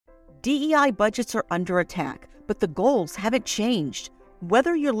DEI budgets are under attack, but the goals haven't changed.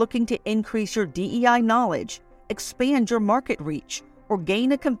 Whether you're looking to increase your DEI knowledge, expand your market reach, or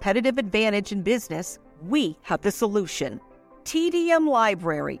gain a competitive advantage in business, we have the solution. TDM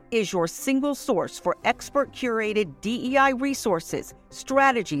Library is your single source for expert-curated DEI resources,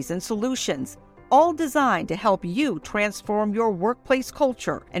 strategies, and solutions, all designed to help you transform your workplace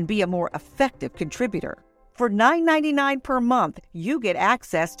culture and be a more effective contributor. For $9.99 per month, you get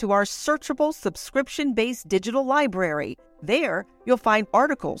access to our searchable subscription-based digital library. There, you'll find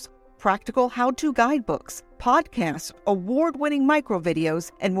articles, practical how-to guidebooks, podcasts, award-winning microvideos,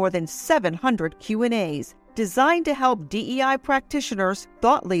 and more than 700 Q&As, designed to help DEI practitioners,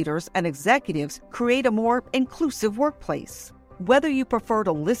 thought leaders, and executives create a more inclusive workplace. Whether you prefer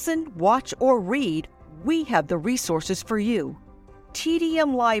to listen, watch, or read, we have the resources for you.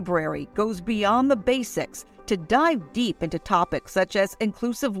 TDM Library goes beyond the basics to dive deep into topics such as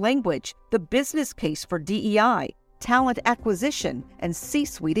inclusive language, the business case for DEI, talent acquisition, and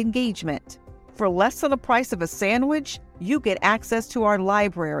C-suite engagement. For less than the price of a sandwich, you get access to our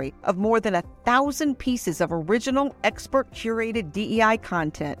library of more than 1,000 pieces of original, expert-curated DEI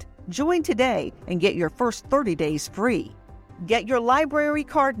content. Join today and get your first 30 days free. Get your library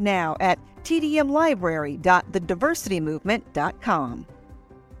card now at tdmlibrary.thediversitymovement.com.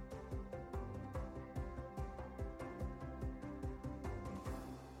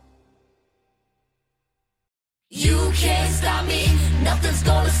 You can't stop me, nothing's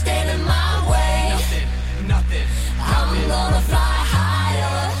gonna stand in my way. Nothing. I'm gonna fly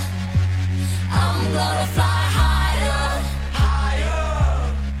higher. I'm gonna fly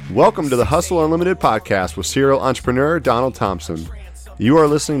higher. Welcome to the Hustle Unlimited podcast with serial entrepreneur Donald Thompson. You are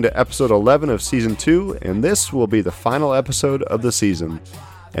listening to episode 11 of season 2, and this will be the final episode of the season.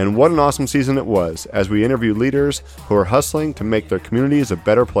 And what an awesome season it was, as we interview leaders who are hustling to make their communities a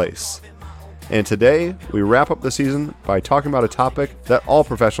better place. And today, we wrap up the season by talking about a topic that all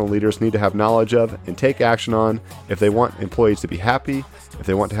professional leaders need to have knowledge of and take action on if they want employees to be happy, if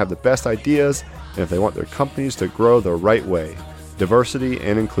they want to have the best ideas, and if they want their companies to grow the right way: diversity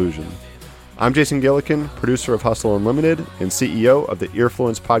and inclusion. I'm Jason Gillikin, producer of Hustle Unlimited and CEO of the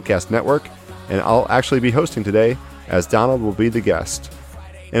Earfluence Podcast Network, and I'll actually be hosting today, as Donald will be the guest.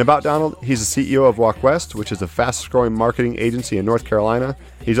 And about Donald, he's the CEO of Walk West, which is the fastest-growing marketing agency in North Carolina.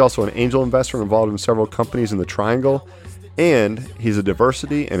 He's also an angel investor involved in several companies in the Triangle, and he's a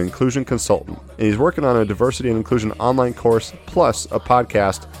diversity and inclusion consultant. And he's working on a diversity and inclusion online course plus a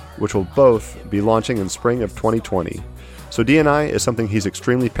podcast, which will both be launching in spring of 2020. So D&I is something he's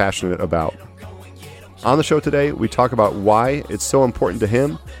extremely passionate about. On the show today, we talk about why it's so important to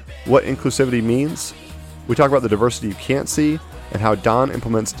him, what inclusivity means. We talk about the diversity you can't see, and how Don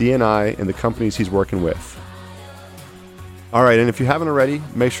implements D&I in the companies he's working with. All right, and if you haven't already,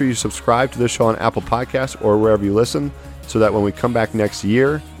 make sure you subscribe to this show on Apple Podcasts or wherever you listen, so that when we come back next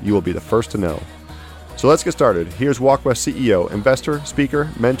year, you will be the first to know. So let's get started. Here's Walk West CEO, investor, speaker,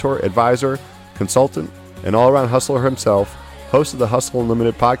 mentor, advisor, consultant, and all-around hustler himself, host of the Hustle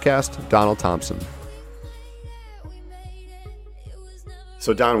Unlimited podcast, Donald Thompson.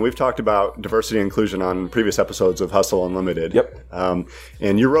 So, Don, we've talked about diversity and inclusion on previous episodes of Hustle Unlimited. Yep.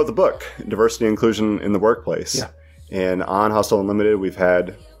 And you wrote the book, Diversity and Inclusion in the Workplace. Yeah. And on Hustle Unlimited, we've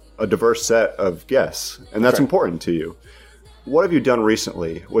had a diverse set of guests, and that's important to you. What have you done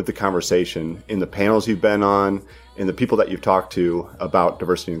recently with the conversation in the panels you've been on, in the people that you've talked to about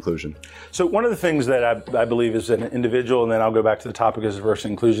diversity and inclusion? So one of the things that I believe is an individual, and then I'll go back to the topic of diversity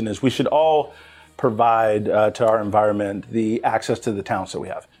and inclusion, is we should all provide to our environment the access to the talents that we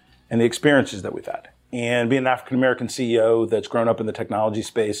have and the experiences that we've had. And being an African-American CEO that's grown up in the technology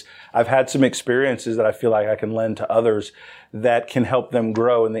space, I've had some experiences that I feel like I can lend to others that can help them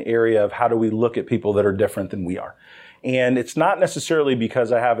grow in the area of how do we look at people that are different than we are. And it's not necessarily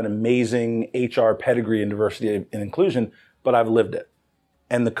because I have an amazing HR pedigree in diversity and inclusion, but I've lived it.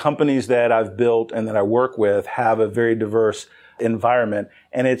 And the companies that I've built and that I work with have a very diverse environment.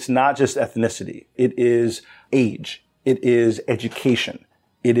 And it's not just ethnicity. It is age. It is education.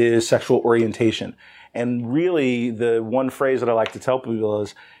 It is sexual orientation. And really, the one phrase that I like to tell people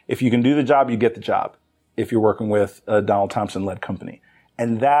is, if you can do the job, you get the job, if you're working with a Donald Thompson-led company.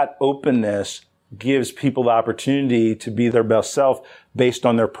 And that openness gives people the opportunity to be their best self based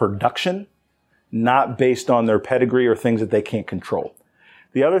on their production, not based on their pedigree or things that they can't control.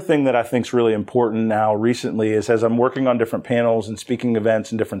 The other thing that I think is really important now recently is, as I'm working on different panels and speaking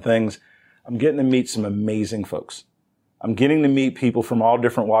events and different things, I'm getting to meet some amazing folks. I'm getting to meet people from all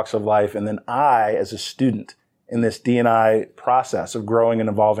different walks of life. And then I, as a student in this D&I process of growing and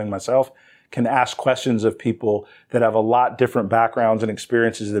evolving myself, can ask questions of people that have a lot different backgrounds and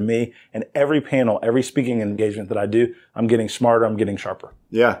experiences than me. And every panel, every speaking engagement that I do, I'm getting smarter, I'm getting sharper.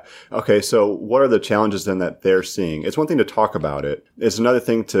 Yeah. Okay. So what are the challenges then that they're seeing? It's one thing to talk about it. It's another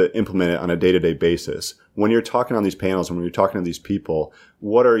thing to implement it on a day-to-day basis. When you're talking on these panels and when you're talking to these people,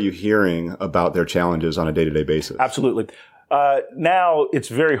 what are you hearing about their challenges on a day-to-day basis? Absolutely. Now it's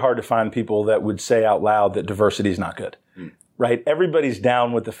very hard to find people that would say out loud that diversity is not good, right? Everybody's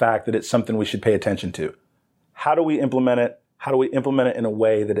down with the fact that it's something we should pay attention to. How do we implement it? How do we implement it in a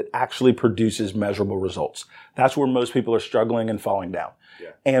way that it actually produces measurable results? That's where most people are struggling and falling down.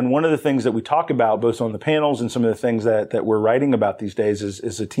 Yeah. And one of the things that we talk about both on the panels and some of the things that we're writing about these days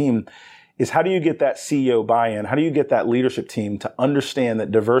is a team is how do you get that CEO buy-in? How do you get that leadership team to understand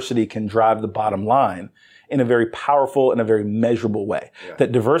that diversity can drive the bottom line in a very powerful and a very measurable way? Yeah.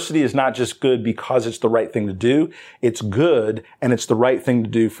 That diversity is not just good because it's the right thing to do. It's good and it's the right thing to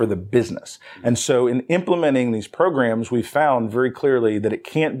do for the business. Mm-hmm. And so in implementing these programs, we found very clearly that it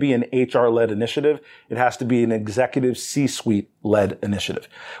can't be an HR-led initiative. It has to be an executive C-suite-led initiative.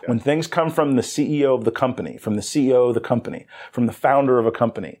 Yeah. When things come from the CEO of the company, from the CEO of the company, from the founder of a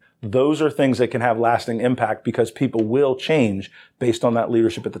company, those are things that can have lasting impact because people will change based on that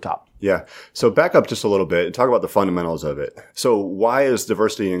leadership at the top. Yeah. So back up just a little bit and talk about the fundamentals of it. So why is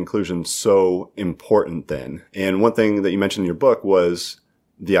diversity and inclusion so important then? And one thing that you mentioned in your book was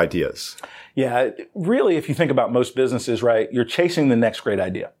the ideas. Yeah. Really, if you think about most businesses, right, you're chasing the next great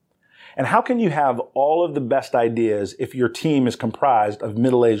idea. And how can you have all of the best ideas if your team is comprised of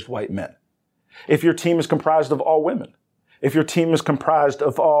middle-aged white men? If your team is comprised of all women? If your team is comprised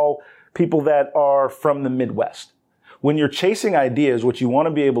of all people that are from the Midwest? When you're chasing ideas, what you want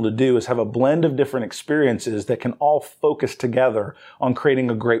to be able to do is have a blend of different experiences that can all focus together on creating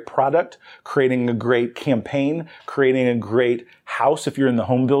a great product, creating a great campaign, creating a great house if you're in the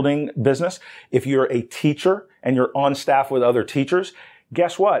home building business. If you're a teacher and you're on staff with other teachers,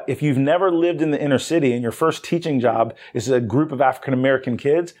 guess what? If you've never lived in the inner city and your first teaching job is a group of African American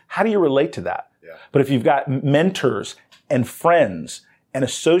kids, how do you relate to that? Yeah. But if you've got mentors and friends and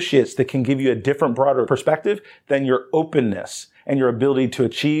associates that can give you a different, broader perspective, then your openness and your ability to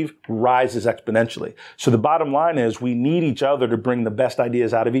achieve rises exponentially. So the bottom line is we need each other to bring the best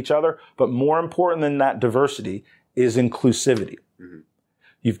ideas out of each other, but more important than that diversity is inclusivity. Mm-hmm.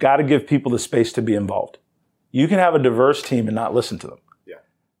 You've got to give people the space to be involved. You can have a diverse team and not listen to them. Yeah.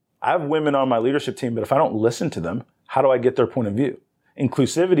 I have women on my leadership team, but if I don't listen to them, how do I get their point of view?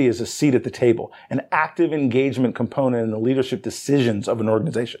 Inclusivity is a seat at the table, an active engagement component in the leadership decisions of an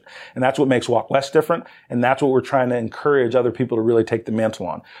organization. And that's what makes Walk West different. And that's what we're trying to encourage other people to really take the mantle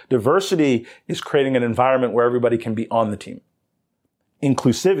on. Diversity is creating an environment where everybody can be on the team.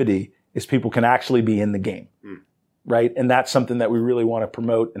 Inclusivity is people can actually be in the game, right? And that's something that we really want to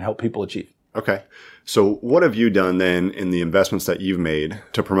promote and help people achieve. Okay. So what have you done then in the investments that you've made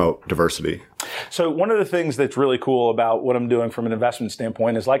to promote diversity? So one of the things that's really cool about what I'm doing from an investment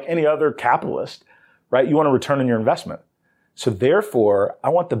standpoint is like any other capitalist, right? You want a return on your investment. So therefore, I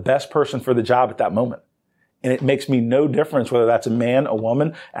want the best person for the job at that moment. And it makes me no difference whether that's a man, a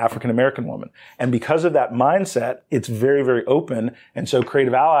woman, African-American woman. And because of that mindset, it's very, very open. And so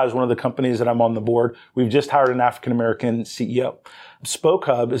Creative Allies, one of the companies that I'm on the board, we've just hired an African-American CEO. Spoke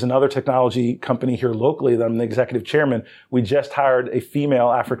Hub is another technology company here locally that I'm the executive chairman. We just hired a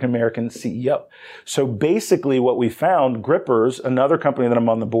female African-American CEO. So basically what we found, Grippers, another company that I'm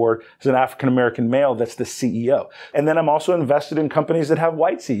on the board, is an African-American male that's the CEO. And then I'm also invested in companies that have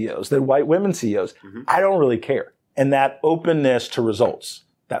white CEOs, that white women CEOs. Mm-hmm. I don't really care. And that openness to results,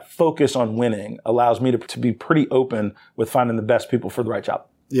 that focus on winning allows me to be pretty open with finding the best people for the right job.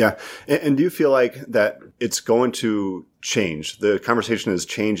 Yeah. And do you feel like that it's going to change? The conversation is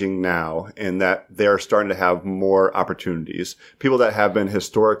changing now and that they're starting to have more opportunities. People that have been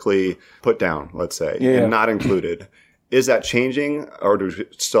historically put down, let's say, and not included. Is that changing or do we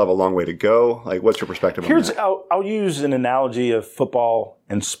still have a long way to go? Like, what's your perspective on that? I'll use an analogy of football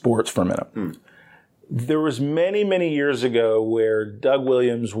and sports for a minute. There was many, many years ago where Doug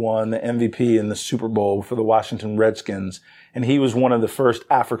Williams won the MVP in the Super Bowl for the Washington Redskins, and he was one of the first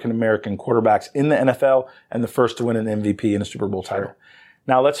African-American quarterbacks in the NFL and the first to win an MVP and a Super Bowl title.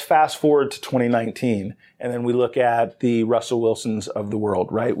 Now let's fast forward to 2019, and then we look at the Russell Wilsons of the world,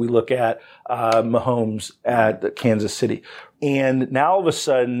 right? We look at Mahomes at Kansas City. And now all of a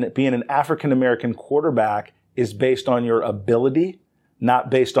sudden, being an African-American quarterback is based on your ability,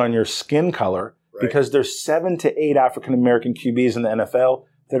 not based on your skin color. Right. Because there's 7 to 8 African-American QBs in the NFL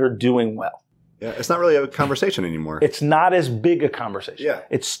that are doing well. Yeah, it's not really a conversation anymore. It's not as big a conversation. Yeah.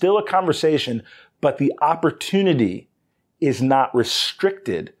 It's still a conversation, but the opportunity is not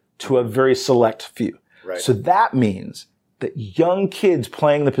restricted to a very select few. Right. So that means that young kids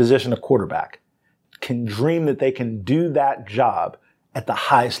playing the position of quarterback can dream that they can do that job at the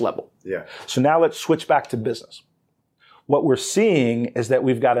highest level. Yeah. So now let's switch back to business. What we're seeing is that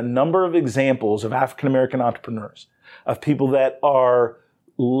we've got a number of examples of African-American entrepreneurs, of people that are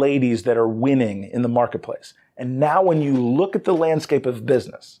ladies that are winning in the marketplace. And now when you look at the landscape of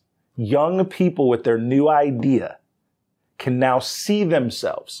business, young people with their new idea can now see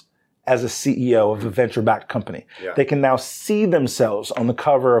themselves as a CEO of a venture-backed company. Yeah. They can now see themselves on the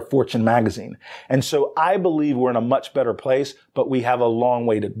cover of Fortune magazine. And so I believe we're in a much better place, but we have a long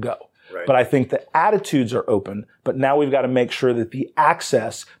way to go. Right. But I think the attitudes are open, but now we've got to make sure that the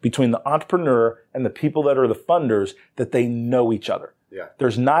access between the entrepreneur and the people that are the funders, that they know each other. Yeah.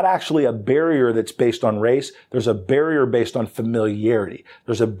 There's not actually a barrier that's based on race. There's a barrier based on familiarity.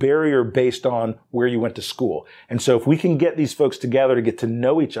 There's a barrier based on where you went to school. And so if we can get these folks together to get to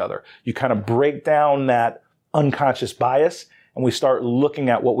know each other, you kind of break down that unconscious bias and we start looking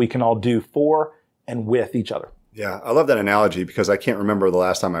at what we can all do for and with each other. Yeah, I love that analogy because I can't remember the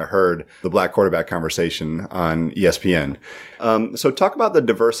last time I heard the black quarterback conversation on ESPN. So talk about the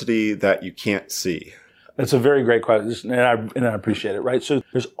diversity that you can't see. That's a very great question, and I appreciate it, right? So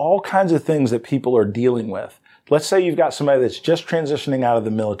there's all kinds of things that people are dealing with. Let's say you've got somebody that's just transitioning out of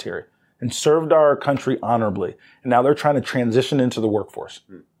the military and served our country honorably, and now they're trying to transition into the workforce.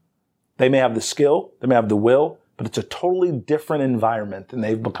 They may have the skill, they may have the will, but it's a totally different environment than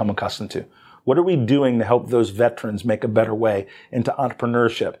they've become accustomed to. What are we doing to help those veterans make a better way into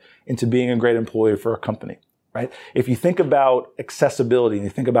entrepreneurship, into being a great employee for a company? Right? If you think about accessibility and you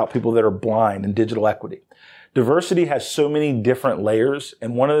think about people that are blind and digital equity, diversity has so many different layers.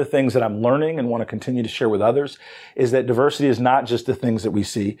 And one of the things that I'm learning and want to continue to share with others is that diversity is not just the things that we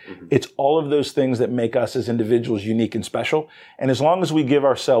see. Mm-hmm. It's all of those things that make us as individuals unique and special. And as long as we give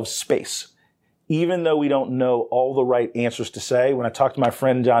ourselves space, even though we don't know all the right answers to say, when I talked to my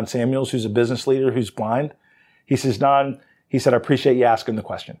friend John Samuels, who's a business leader who's blind, he says, Don, he said, I appreciate you asking the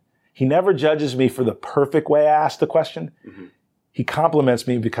question. He never judges me for the perfect way I ask the question. Mm-hmm. He compliments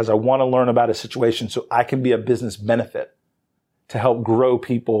me because I want to learn about a situation so I can be a business benefit to help grow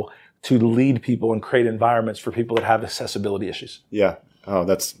people, to lead people and create environments for people that have accessibility issues. Yeah. Oh,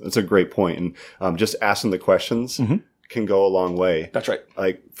 that's a great point. And just asking the questions can go a long way. That's right.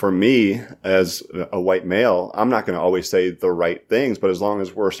 Like for me as a white male, I'm not going to always say the right things, but as long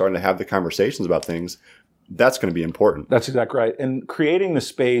as we're starting to have the conversations about things, that's going to be important. That's exactly right. And creating the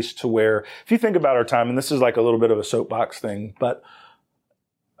space to where, if you think about our time, and this is like a little bit of a soapbox thing, but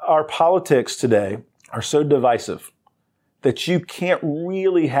our politics today are so divisive that you can't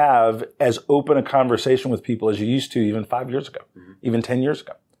really have as open a conversation with people as you used to even 5 years ago, even 10 years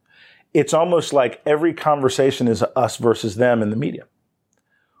ago. It's almost like every conversation is us versus them in the media.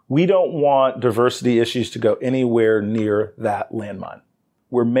 We don't want diversity issues to go anywhere near that landmine.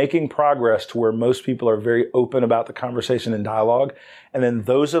 We're making progress to where most people are very open about the conversation and dialogue. And then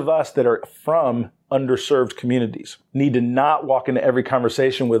those of us that are from underserved communities need to not walk into every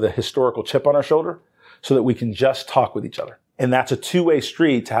conversation with a historical chip on our shoulder so that we can just talk with each other. And that's a two-way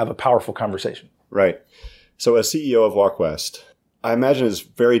street to have a powerful conversation. Right. So as CEO of Walk West, I imagine it's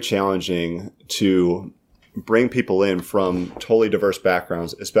very challenging to bring people in from totally diverse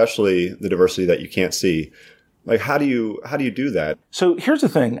backgrounds, especially the diversity that you can't see. Like, how do you do that? So here's the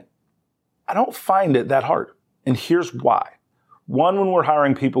thing. I don't find it that hard. And here's why. One, when we're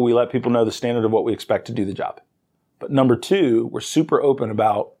hiring people, we let people know the standard of what we expect to do the job. But number two, we're super open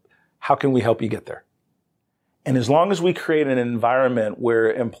about how can we help you get there? And as long as we create an environment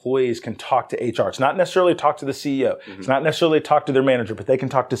where employees can talk to HR, it's not necessarily talk to the CEO. It's not necessarily talk to their manager, but they can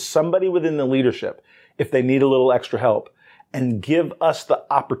talk to somebody within the leadership if they need a little extra help and give us the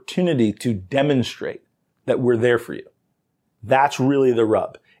opportunity to demonstrate that we're there for you. That's really the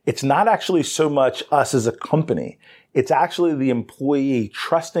rub. It's not actually so much us as a company. It's actually the employee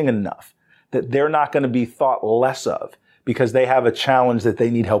trusting enough that they're not going to be thought less of because they have a challenge that they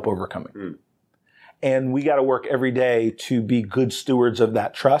need help overcoming. And we got to work every day to be good stewards of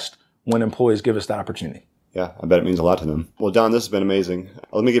that trust when employees give us that opportunity. Yeah, I bet it means a lot to them. Well, Don, this has been amazing.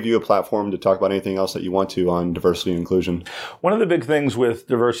 Let me give you a platform to talk about anything else that you want to on diversity and inclusion. One of the big things with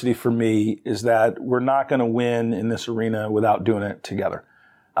diversity for me is that we're not going to win in this arena without doing it together.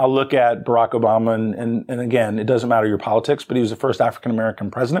 I'll look at Barack Obama, and again, it doesn't matter your politics, but he was the first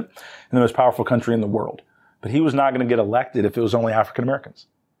African-American president in the most powerful country in the world. But he was not going to get elected if it was only African-Americans.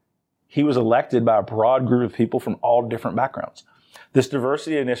 He was elected by a broad group of people from all different backgrounds. This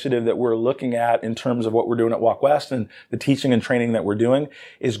diversity initiative that we're looking at in terms of what we're doing at Walk West and the teaching and training that we're doing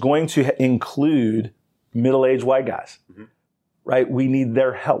is going to include middle-aged white guys. right? We need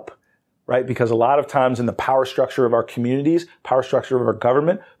their help, right? Because a lot of times in the power structure of our communities, power structure of our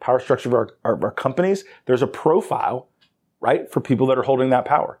government, power structure of our companies, there's a profile, right, for people that are holding that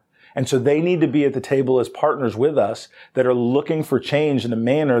power. And so they need to be at the table as partners with us that are looking for change in a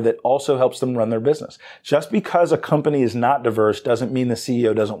manner that also helps them run their business. Just because a company is not diverse doesn't mean the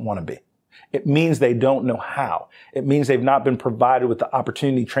CEO doesn't want to be. It means they don't know how. It means they've not been provided with the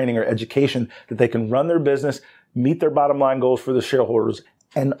opportunity, training, or education that they can run their business, meet their bottom line goals for the shareholders,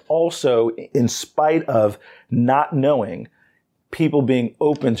 and also, in spite of not knowing, people being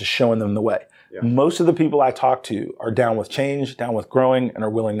open to showing them the way. Yeah. Most of the people I talk to are down with change, down with growing, and are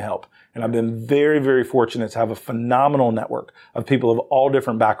willing to help. And I've been very, very fortunate to have a phenomenal network of people of all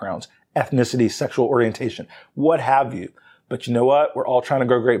different backgrounds, ethnicity, sexual orientation, what have you. But you know what? We're all trying to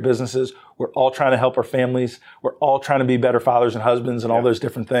grow great businesses. We're all trying to help our families. We're all trying to be better fathers and husbands and all those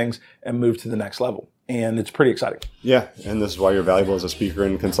different things and move to the next level. And it's pretty exciting. Yeah, and this is why you're valuable as a speaker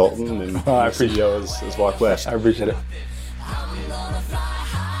and consultant and CEO as Walk West. I appreciate it.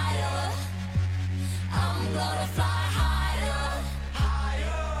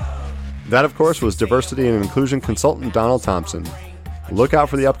 That, of course, was diversity and inclusion consultant Donald Thompson. Look out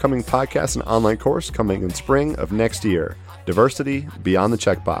for the upcoming podcast and online course coming in spring of next year, Diversity Beyond the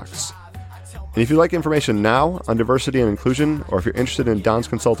Checkbox. And if you'd like information now on diversity and inclusion, or if you're interested in Don's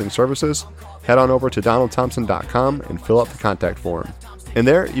consulting services, head on over to donaldthompson.com and fill out the contact form. And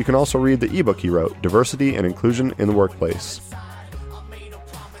there, you can also read the ebook he wrote, Diversity and Inclusion in the Workplace.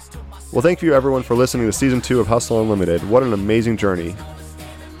 Well, thank you everyone for listening to Season 2 of Hustle Unlimited. What an amazing journey.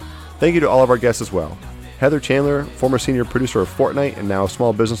 Thank you to all of our guests as well. Heather Chandler, former senior producer of Fortnite and now a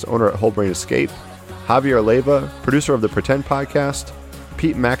small business owner at Whole Brain Escape. Javier Leyva, producer of the Pretend Podcast.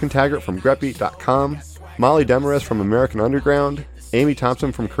 Pete McIntaggart from Grepbeat.com. Molly Demarest from American Underground. Amy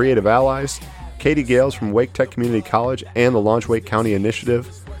Thompson from Creative Allies. Katie Gales from Wake Tech Community College and the Launch Wake County Initiative.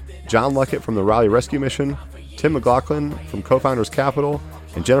 John Luckett from the Raleigh Rescue Mission. Tim McLaughlin from Co-Founders Capital.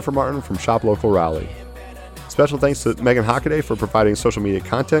 And Jennifer Martin from Shop Local Raleigh. Special thanks to Megan Hockaday for providing social media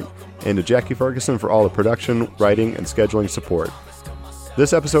content, and to Jackie Ferguson for all the production, writing, and scheduling support.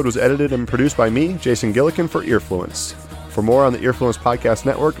 This episode was edited and produced by me, Jason Gillikin, for Earfluence. For more on the Earfluence Podcast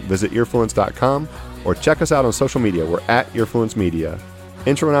Network, visit earfluence.com or check us out on social media. We're at Earfluence Media.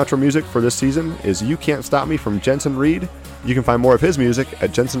 Intro and outro music for this season is You Can't Stop Me from Jensen Reed. You can find more of his music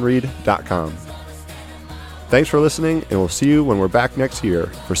at jensenreed.com. Thanks for listening, and we'll see you when we're back next year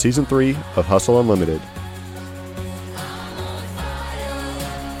for Season 3 of Hustle Unlimited.